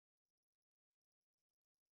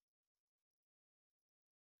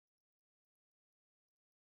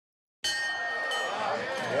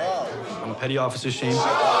Petty officer shame.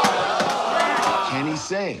 Can he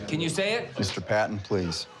say it? Can you say it? Mr. Patton,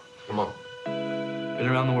 please. Come on. Been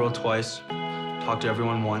around the world twice. Talked to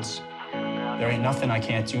everyone once. There ain't nothing I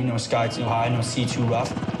can't do. No sky too high, no sea too rough.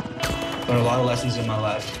 Learned a lot of lessons in my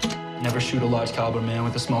life. Never shoot a large caliber man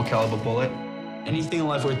with a small caliber bullet. Anything in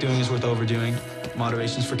life worth doing is worth overdoing.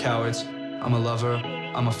 Moderation's for cowards. I'm a lover.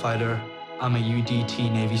 I'm a fighter. I'm a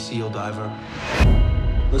UDT Navy SEAL diver.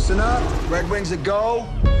 Listen up. Red Wings a go.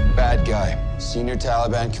 Bad guy. Senior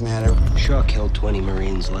Taliban commander. Shaw killed 20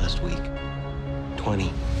 Marines last week.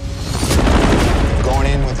 20. Going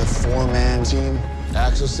in with a four-man team.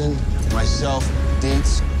 Axelson, myself,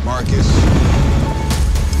 Dietz, Marcus.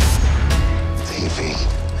 TV.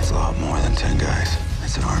 It's a lot more than 10 guys.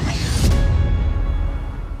 It's an army.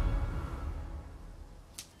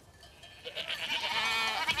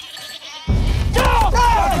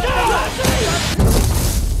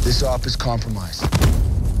 This op is compromised.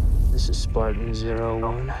 This is Spartan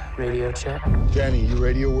 01. Radio check. Danny, you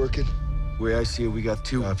radio working? The way I see it, we got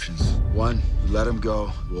two options. One, we let them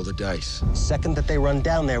go, roll the dice. Second that they run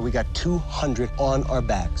down there, we got 200 on our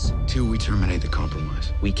backs. Two, we terminate the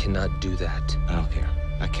compromise. We cannot do that. I don't care.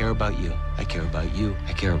 I care about you. I care about you.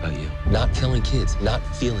 I care about you. Not killing kids, not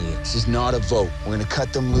feeling it. This is not a vote. We're gonna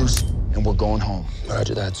cut them loose, and we're going home.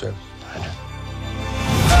 Roger that, sir. Roger.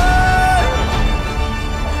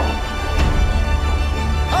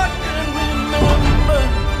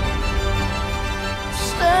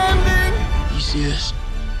 You see this?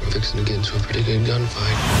 We're fixing to get into a pretty good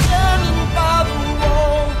gunfight.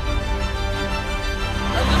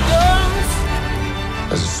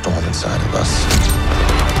 There's a storm inside of us.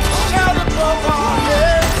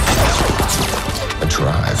 A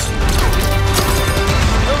drive.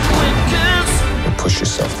 You push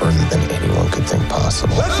yourself further than anyone could think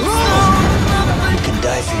possible. You can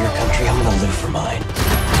die for your country, I'm gonna live for mine.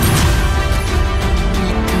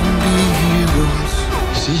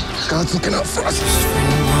 See? God's looking out for us.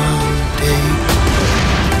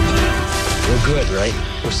 We're good, right?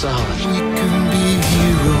 We're solid. We can be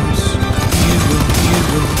heroes.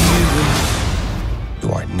 You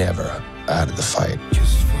are never out of the fight.